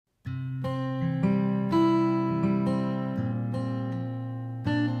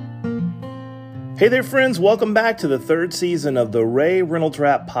Hey there, friends. Welcome back to the third season of the Ray Reynolds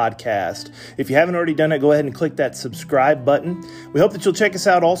Rap Podcast. If you haven't already done it, go ahead and click that subscribe button. We hope that you'll check us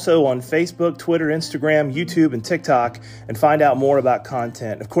out also on Facebook, Twitter, Instagram, YouTube, and TikTok and find out more about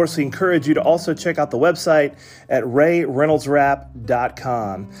content. Of course, we encourage you to also check out the website at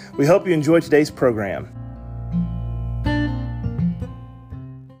rayreynoldsrap.com. We hope you enjoyed today's program.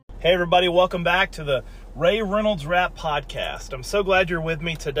 Hey, everybody. Welcome back to the Ray Reynolds Rap Podcast. I'm so glad you're with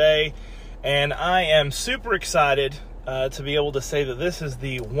me today. And I am super excited to be able to say that this is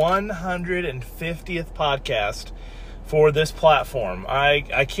the 150th podcast for this platform.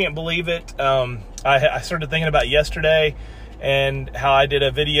 I can't believe it. I started thinking about yesterday and how I did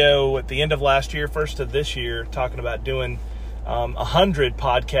a video at the end of last year, first of this year, talking about doing 100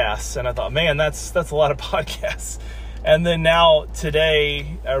 podcasts. And I thought, man, that's a lot of podcasts. And then now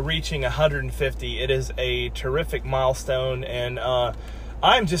today, reaching 150, it is a terrific milestone. And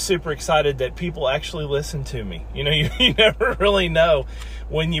I'm just super excited that people actually listen to me. You know, you never really know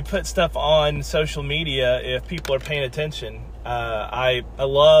when you put stuff on social media if people are paying attention. I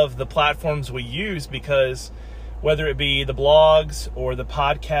love the platforms we use because whether it be the blogs or the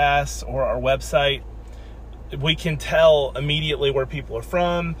podcasts or our website, we can tell immediately where people are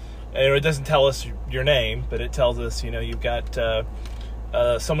from. And it doesn't tell us your name, but it tells us, you've got so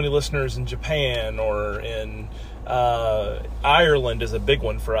many listeners in Japan or in Ireland is a big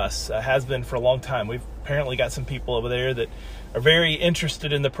one for us. Has been for a long time. We've apparently got some people over there that are very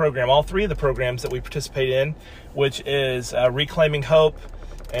interested in the program. All three of the programs that we participate in, which is Reclaiming Hope,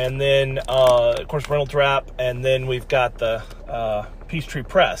 and then, of course, Reynolds Rap, and then we've got the Peachtree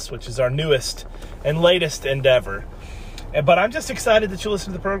Press, which is our newest and latest endeavor. But I'm just excited that you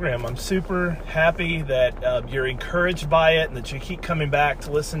listen to the program. I'm super happy that you're encouraged by it and that you keep coming back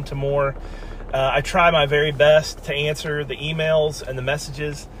to listen to more. I try my very best to answer the emails and the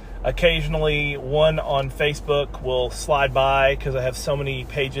messages. Occasionally, one on Facebook will slide by because I have so many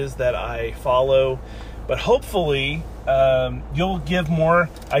pages that I follow. But hopefully, you'll give more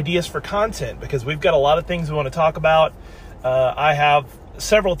ideas for content because we've got a lot of things we want to talk about. I have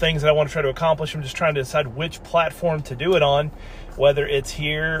several things that I want to try to accomplish. I'm just trying to decide which platform to do it on, whether it's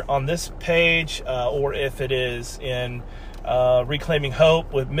here on this page or if it is in Reclaiming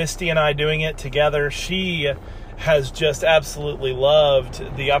Hope with Misty and I doing it together. She has just absolutely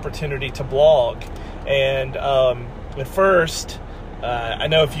loved the opportunity to blog. And at first, I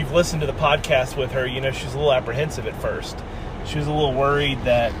know if you've listened to the podcast with her, she's a little apprehensive at first. She was a little worried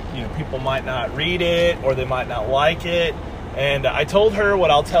that, people might not read it or they might not like it. And I told her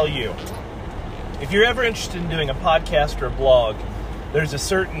what I'll tell you. If you're ever interested in doing a podcast or a blog, there's a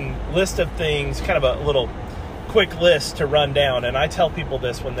certain list of things, kind of a little quick list to run down. And I tell people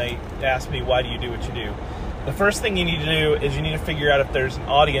this when they ask me, why do you do what you do? The first thing you need to do is you need to figure out if there's an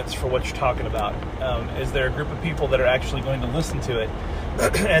audience for what you're talking about. Is there a group of people that are actually going to listen to it?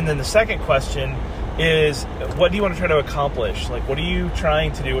 And then the second question is, what do you want to try to accomplish? Like, what are you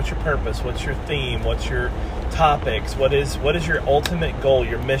trying to do? What's your purpose? What's your theme? What's your topics? What is your ultimate goal,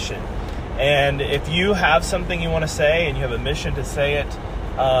 your mission? And if you have something you want to say and you have a mission to say it,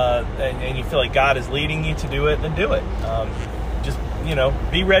 and you feel like God is leading you to do it, then do it. Just,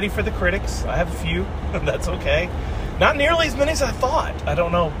 be ready for the critics. I have a few. That's okay. Not nearly as many as I thought. I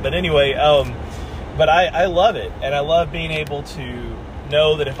don't know. But anyway, but I love it. And I love being able to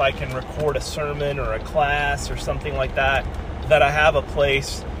know that if I can record a sermon or a class or something like that, that I have a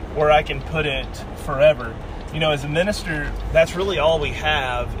place where I can put it forever. As a minister, that's really all we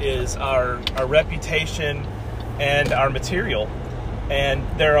have is our reputation and our material. And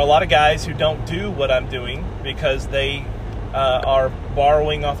there are a lot of guys who don't do what I'm doing because they are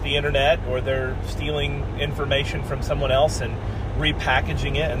borrowing off the internet or they're stealing information from someone else and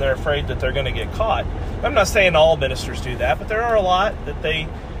repackaging it, and they're afraid that they're going to get caught. I'm not saying all ministers do that, but there are a lot that they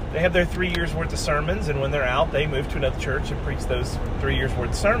have their 3 years worth of sermons, and when they're out, they move to another church and preach those 3 years worth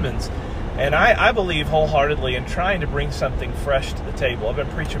of sermons. And I believe wholeheartedly in trying to bring something fresh to the table. I've been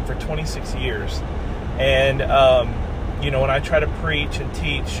preaching for 26 years. And, when I try to preach and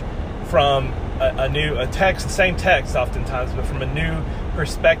teach from a text, the same text oftentimes, but from a new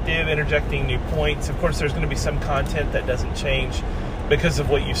perspective, interjecting new points. Of course, there's going to be some content that doesn't change because of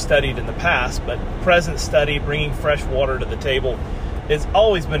what you've studied in the past, but present study, bringing fresh water to the table is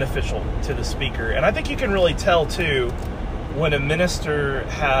always beneficial to the speaker. And I think you can really tell, too, when a minister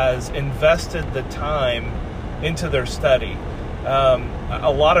has invested the time into their study.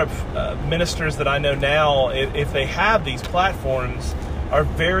 A lot of ministers that I know now, if they have these platforms, are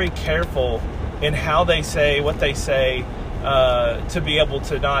very careful in how they say, what they say, to be able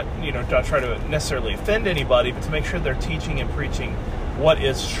to not try to necessarily offend anybody, but to make sure they're teaching and preaching what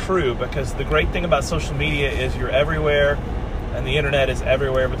is true, because the great thing about social media is you're everywhere and the internet is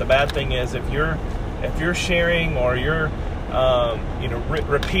everywhere. But the bad thing is if you're sharing or you're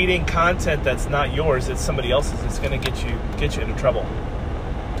repeating content that's not yours, it's somebody else's, it's going to get you into trouble.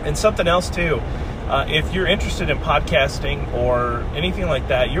 And something else too, if you're interested in podcasting or anything like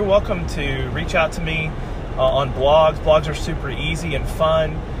that, you're welcome to reach out to me on blogs. Blogs are super easy and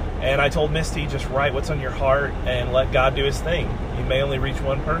fun. And I told Misty, just write what's on your heart and let God do his thing. You may only reach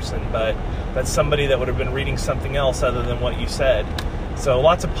one person, but that's somebody that would have been reading something else other than what you said. So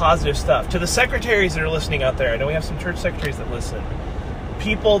lots of positive stuff. To the secretaries that are listening out there, I know we have some church secretaries that listen.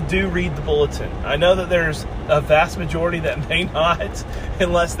 People do read the bulletin. I know that there's a vast majority that may not,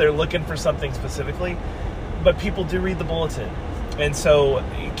 unless they're looking for something specifically, but people do read the bulletin. And so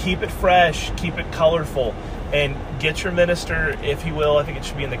keep it fresh, keep it colorful, and get your minister, if he will, I think it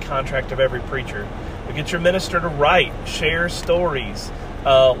should be in the contract of every preacher, but get your minister to write, share stories,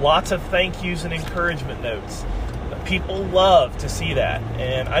 lots of thank yous and encouragement notes. People love to see that,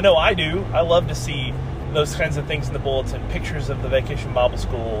 and I know I do. I love to see those kinds of things in the bulletin, pictures of the Vacation Bible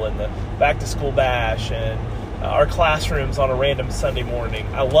School and the Back to School Bash and our classrooms on a random Sunday morning.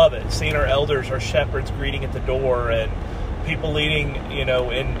 I love it. Seeing our elders, our shepherds greeting at the door, and people leading,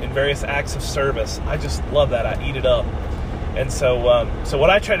 in various acts of service. I just love that. I eat it up. And so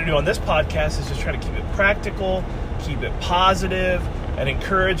what I try to do on this podcast is just try to keep it practical, keep it positive and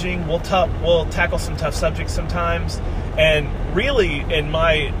encouraging. We'll tackle some tough subjects sometimes. And really, in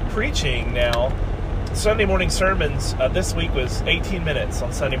my preaching now, Sunday morning sermons, this week was 18 minutes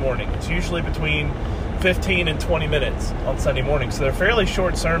on Sunday morning. It's usually between 15 and 20 minutes on Sunday morning. So they're fairly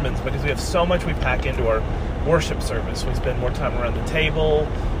short sermons because we have so much we pack into our worship service. We spend more time around the table.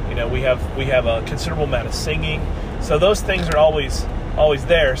 We have a considerable amount of singing. So those things are always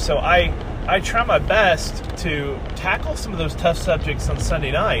there. So I try my best to tackle some of those tough subjects on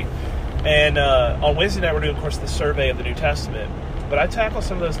Sunday night. And on Wednesday night, we're doing, of course, the survey of the New Testament. But I tackle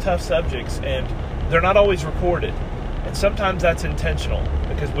some of those tough subjects, and they're not always recorded. And sometimes that's intentional,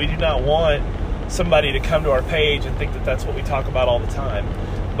 because we do not want somebody to come to our page and think that that's what we talk about all the time.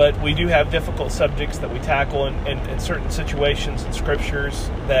 But we do have difficult subjects that we tackle in certain situations and scriptures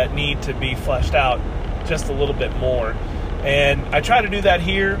that need to be fleshed out just a little bit more. And I try to do that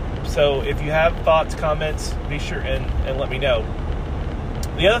here. So if you have thoughts, comments, be sure and let me know.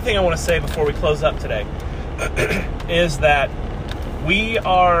 The other thing I want to say before we close up today is that we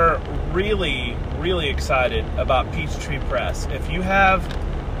are really, really excited about Peachtree Press. If you have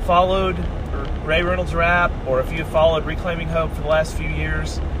followed Ray Reynolds Rap, or if you have followed Reclaiming Hope for the last few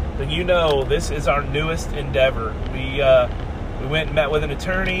years, then you know this is our newest endeavor. We went and met with an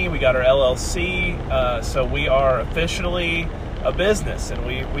attorney. We got our LLC, so we are officially a business, and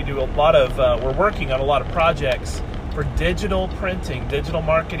we do a lot of. We're working on a lot of projects for digital printing, digital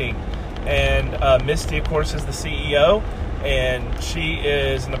marketing, and Misty, of course, is the CEO. And she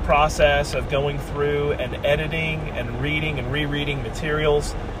is in the process of going through and editing and reading and rereading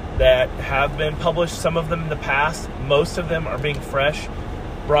materials that have been published, some of them in the past. Most of them are being fresh,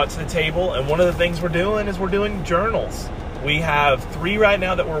 brought to the table. And one of the things we're doing is we're doing journals. We have 3 right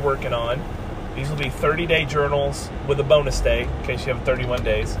now that we're working on. These will be 30-day journals with a bonus day, in case you have 31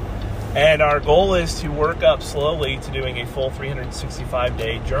 days. And our goal is to work up slowly to doing a full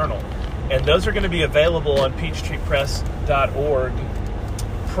 365-day journal. And those are going to be available on peachtreepress.org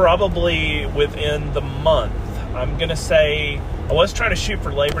probably within the month. I'm going to say, I was trying to shoot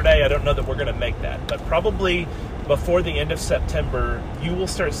for Labor Day. I don't know that we're going to make that. But probably before the end of September, you will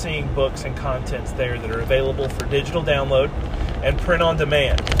start seeing books and contents there that are available for digital download and print on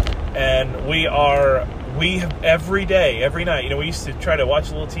demand. And we have every day, every night, we used to try to watch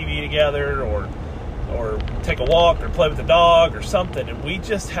a little TV together or take a walk or play with the dog or something, and we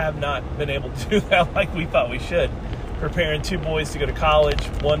just have not been able to do that like we thought we should. Preparing 2 boys to go to college.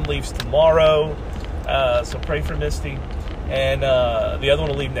 One leaves tomorrow, so pray for Misty. And the other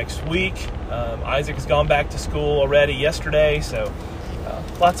one will leave next week. Isaac has gone back to school already yesterday, so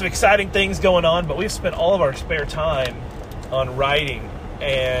lots of exciting things going on, but we've spent all of our spare time on writing.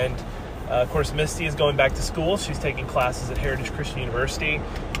 And of course, Misty is going back to school. She's taking classes at Heritage Christian University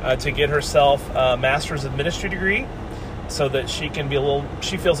to get herself a Master's of Ministry degree, so that she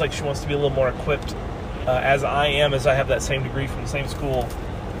feels like she wants to be a little more equipped as I have that same degree from the same school,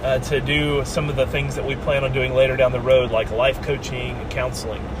 to do some of the things that we plan on doing later down the road, like life coaching and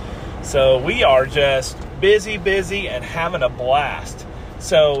counseling. So we are just busy and having a blast.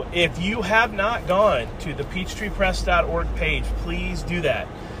 So if you have not gone to the peachtreepress.org page, please do that.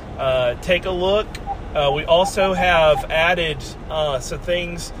 Take a look. We also have added some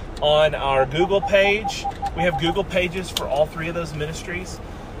things on our Google page. We have Google pages for all three of those ministries.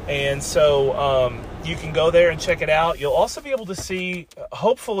 And so you can go there and check it out. You'll also be able to see,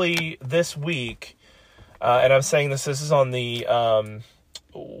 hopefully this week, and I'm saying this is on the,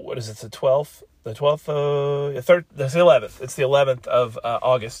 what is it, the 12th? The 12th, that's the 11th. It's the 11th of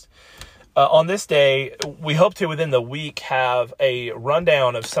August. On this day, we hope to, within the week, have a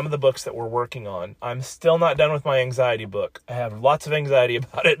rundown of some of the books that we're working on. I'm still not done with my anxiety book. I have lots of anxiety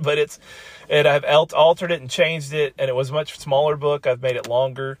about it, but I've altered it and changed it, and it was a much smaller book. I've made it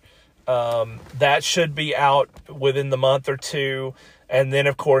longer. That should be out within the month or two. And then,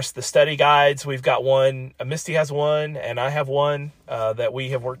 of course, the study guides. We've got one. Misty has one, and I have one that we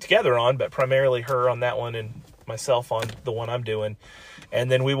have worked together on, but primarily her on that one and myself on the one I'm doing. And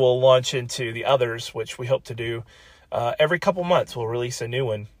then we will launch into the others, which we hope to do every couple months. We'll release a new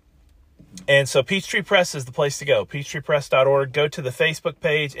one. And so Peachtree Press is the place to go. PeachtreePress.org. Go to the Facebook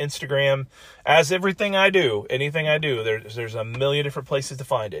page, Instagram. As everything I do, anything I do, there's a million different places to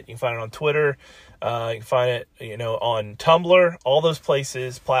find it. You can find it on Twitter. You can find it, on Tumblr. All those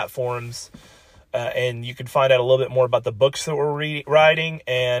places, platforms. And you can find out a little bit more about the books that we're writing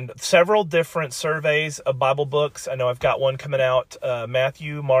and several different surveys of Bible books. I know I've got one coming out,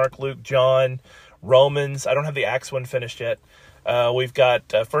 Matthew, Mark, Luke, John, Romans. I don't have the Acts one finished yet. We've got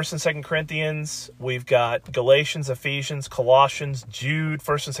 1st and 2nd Corinthians. We've got Galatians, Ephesians, Colossians, Jude,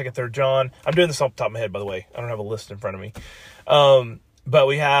 1st and 2nd, 3rd John. I'm doing this off the top of my head, by the way. I don't have a list in front of me. But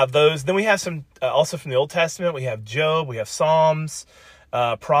we have those. Then we have some also from the Old Testament. We have Job. We have Psalms.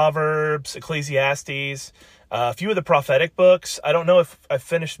 Proverbs, Ecclesiastes, a few of the prophetic books. I don't know if I've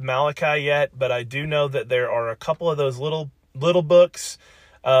finished Malachi yet, but I do know that there are a couple of those little books,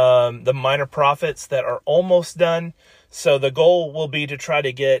 the minor prophets, that are almost done. So the goal will be to try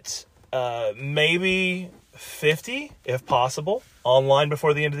to get maybe 50, if possible, online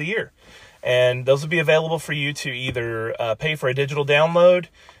before the end of the year. And those will be available for you to either pay for a digital download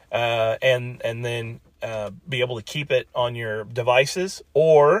and then be able to keep it on your devices,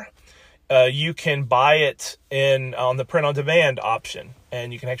 or you can buy it on the print on demand option,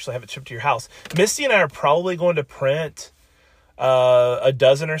 and you can actually have it shipped to your house. Misty and I are probably going to print a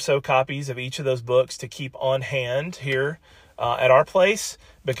dozen or so copies of each of those books to keep on hand here at our place,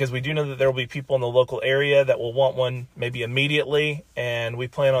 because we do know that there will be people in the local area that will want one maybe immediately, and we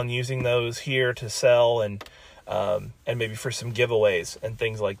plan on using those here to sell and maybe for some giveaways and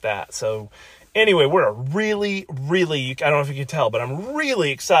things like that. So anyway, we're really, I don't know if you can tell, but I'm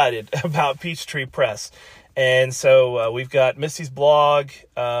really excited about Peachtree Press. And so we've got Misty's blog.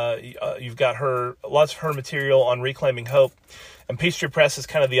 You've got lots of her material on Reclaiming Hope. And Peachtree Press is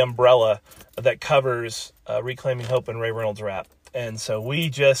kind of the umbrella that covers Reclaiming Hope and Ray Reynolds Rap. And so we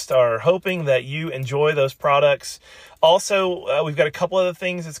just are hoping that you enjoy those products. Also, we've got a couple other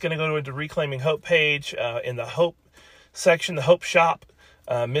things that's going to go to the Reclaiming Hope page in the Hope section, the Hope shop.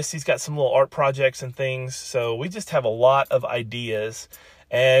 Misty's got some little art projects and things. So we just have a lot of ideas.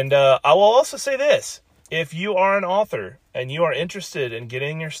 And I will also say this. If you are an author and you are interested in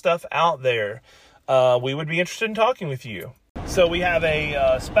getting your stuff out there, we would be interested in talking with you. So we have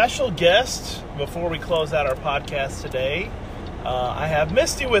a special guest before we close out our podcast today. I have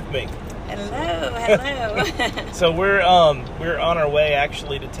Misty with me. Hello. So we're on our way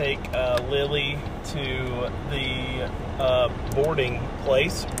actually to take Lily to the boarding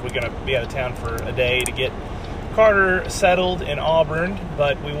place. We're going to be out of town for a day to get Carter settled in Auburn,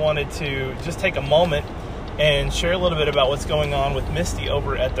 but we wanted to just take a moment and share a little bit about what's going on with Misty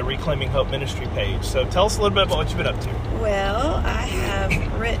over at the Reclaiming Hope Ministry page. So tell us a little bit about what you've been up to. Well, I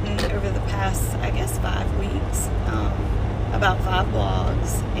have written over the past, 5 weeks, about 5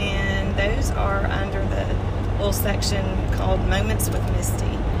 blogs, and those are under the little section called Moments with Misty.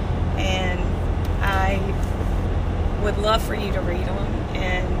 And I would love for you to read them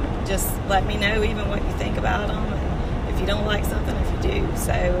and just let me know even what you think about them, and if you don't like something, if you do.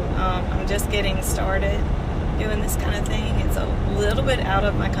 So I'm just getting started doing this kind of thing. It's a little bit out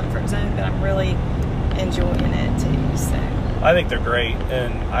of my comfort zone, but I'm really enjoying it too. So I think they're great,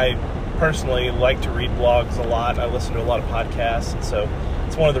 and I personally like to read blogs a lot. I listen to a lot of podcasts, and so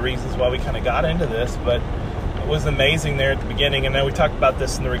it's one of the reasons why we kind of got into this. But it was amazing there at the beginning, and now we talked about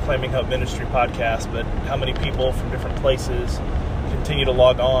this in the Reclaiming Hope Ministry podcast, but how many people from different places continue to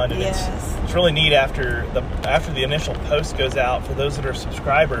log on, and yes. It's really neat after the initial post goes out. For those that are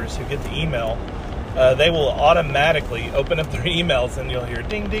subscribers who get the email, they will automatically open up their emails, and you'll hear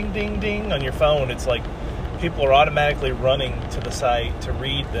ding, ding, ding, ding on your phone. It's like people are automatically running to the site to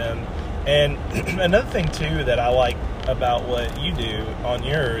read them. And another thing too that I like about what you do on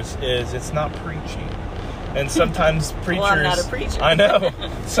yours is it's not preachy. And sometimes preachers... Well, I'm not a preacher. I know.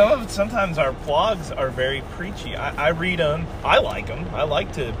 Sometimes our blogs are very preachy. I read them. I like them. I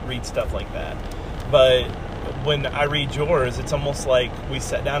like to read stuff like that. But when I read yours, it's almost like we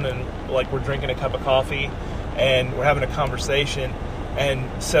sat down and like we're drinking a cup of coffee and we're having a conversation. And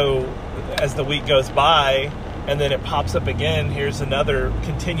so as the week goes by and then it pops up again, here's another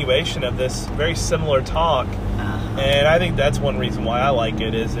continuation of this very similar talk. And I think that's one reason why I like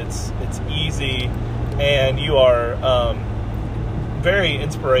it, is it's easy, and you are very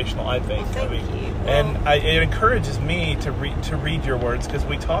inspirational, I think. Well, thank you. Well, and it encourages me to read your words, because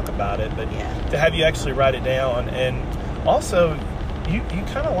we talk about it, but to have you actually write it down. And also, you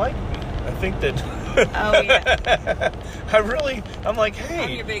kind of like me. I think that... Oh, yeah. I'm like, hey, I'm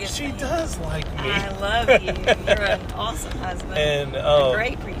your biggest she fan. does like me. I love you. You're an awesome husband. And a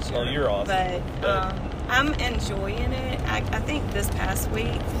great preacher. Oh, you're awesome. But I'm enjoying it. I think this past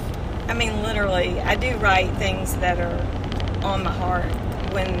week, I mean, literally, I do write things that are on my heart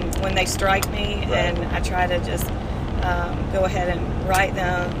when they strike me, right. And I try to just go ahead and write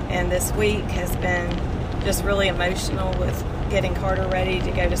them. And this week has been just really emotional with getting Carter ready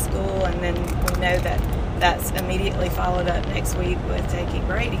to go to school, and then we know that that's immediately followed up next week with taking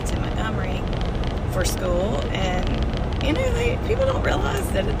Brady to Montgomery for school. And you know, people don't realize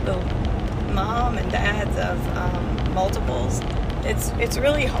that the mom and dads of multiples, it's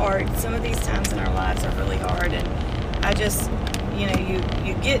really hard. Some of these times in our lives are really hard, and I just, you know,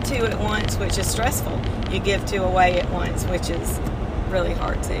 you get to it once, which is stressful. You give to away at once, which is really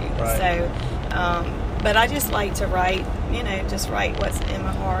hard too. Right. So but I just like to write, you know, just write what's in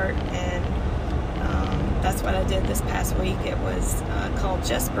my heart, and that's what I did this past week. It was called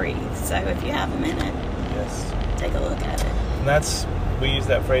Just Breathe. So if you have a minute, yes, take a look at it. And we use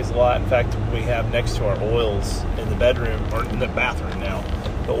that phrase a lot. In fact, we have next to our oils in the bedroom, or in the bathroom now,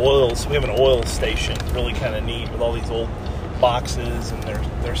 the oils. We have an oil station, really kind of neat, with all these old boxes, and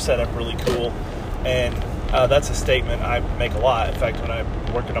they're set up really cool. And that's a statement I make a lot. In fact, when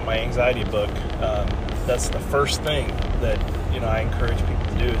I'm working on my anxiety book, that's the first thing that, you know, I encourage people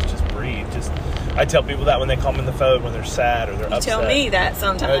to do, is just breathe. I tell people that when they call me on the phone, when they're sad or they're upset. You tell me that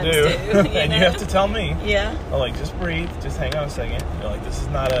sometimes, I do. too. And you have to tell me. Yeah. I'm like, just breathe. Just hang on a second. You're like, this is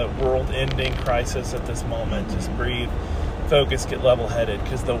not a world-ending crisis at this moment. Just breathe. Focus. Get level-headed.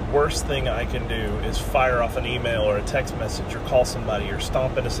 Because the worst thing I can do is fire off an email or a text message or call somebody or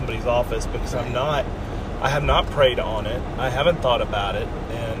stomp into somebody's office, because I have not prayed on it. I haven't thought about it.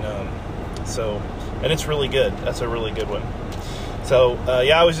 And it's really good. That's a really good one. So,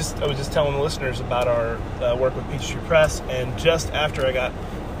 I was just telling the listeners about our work with Peachtree Press, and just after I got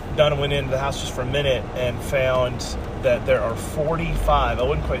done, I went into the house just for a minute and found that there are 45, I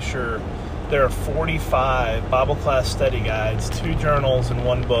wasn't quite sure, there are 45 Bible class study guides, 2 journals, and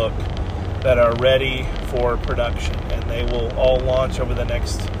 1 book that are ready for production, and they will all launch over the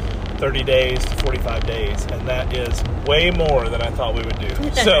next 30 days to 45 days, and that is way more than I thought we would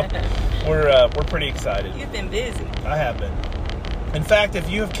do. So we're pretty excited. You've been busy. I have been. In fact, if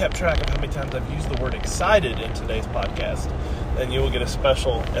you have kept track of how many times I've used the word excited in today's podcast, then you will get a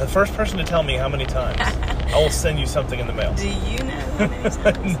special... the first person to tell me how many times, I will send you something in the mail. Do you know how many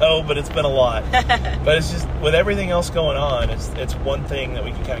times? No, but it's been a lot. But it's just, with everything else going on, it's one thing that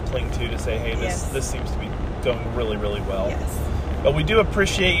we can kind of cling to say, hey, this seems to be going really, really well. Yes. But we do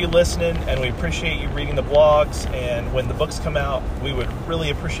appreciate you listening, and we appreciate you reading the blogs. And when the books come out, we would really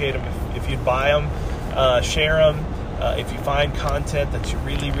appreciate them if you'd buy them, share them. If you find content that you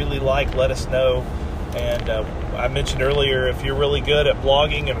really, really like, let us know. And I mentioned earlier, if you're really good at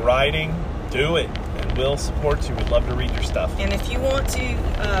blogging and writing, do it, and we'll support you. We'd love to read your stuff. And if you want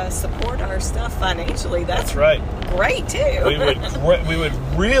to support our stuff financially, that's right. Great too. we would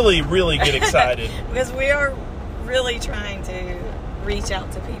really, really get excited. Because we are really trying to reach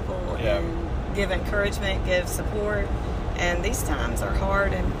out to people and give encouragement, give support. And these times are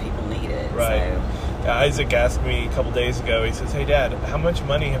hard, and people need it. Right. So. Isaac asked me a couple days ago, he says, hey, Dad, how much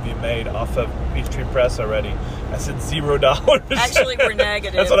money have you made off of Peachtree Press already? I said, $0. Actually, we're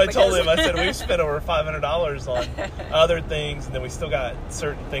negative. That's what I told him. I said, we've spent over $500 on other things, and then we still got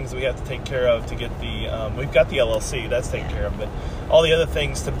certain things that we have to take care of to get the, we've got the LLC, that's taken care of, but all the other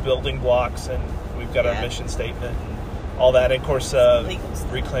things to building blocks, and we've got our mission statement and all that. And of course,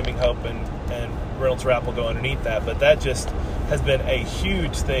 Reclaiming Hope and Reynolds Wrap will go underneath that, but that just has been a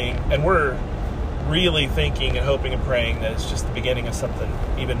huge thing, and we're really thinking and hoping and praying that it's just the beginning of something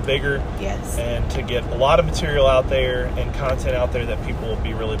even bigger. Yes. And to get a lot of material out there and content out there that people will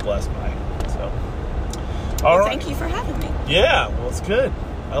be really blessed by. So, all right. Thank you for having me. Yeah, well, it's good.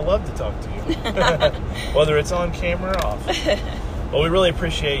 I love to talk to you, whether it's on camera or off. Well, we really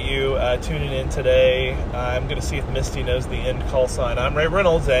appreciate you tuning in today. I'm going to see if Misty knows the end call sign. I'm Ray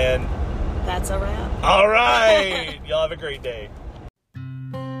Reynolds, and that's a wrap. All right. Y'all have a great day.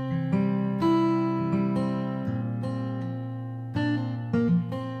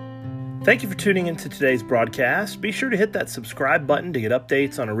 Thank you for tuning into today's broadcast. Be sure to hit that subscribe button to get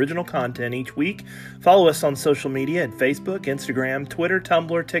updates on original content each week. Follow us on social media at Facebook, Instagram, Twitter,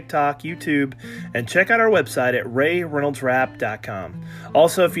 Tumblr, TikTok, YouTube, and check out our website at rayreynoldsrap.com.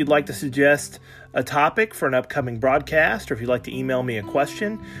 Also, if you'd like to suggest a topic for an upcoming broadcast, or if you'd like to email me a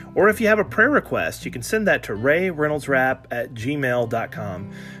question, or if you have a prayer request, you can send that to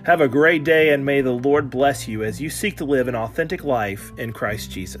rayreynoldsrap@gmail.com. Have a great day, and may the Lord bless you as you seek to live an authentic life in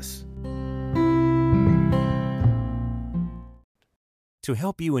Christ Jesus. To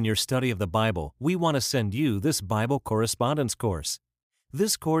help you in your study of the Bible, we want to send you this Bible correspondence course.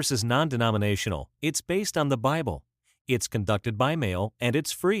 This course is non-denominational. It's based on the Bible. It's conducted by mail, and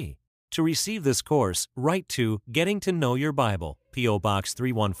it's free. To receive this course, write to Getting to Know Your Bible, P.O. Box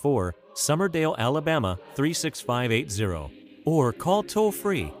 314, Summerdale, Alabama 36580, or call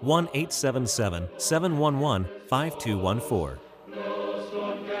toll-free 1-877-711-5214.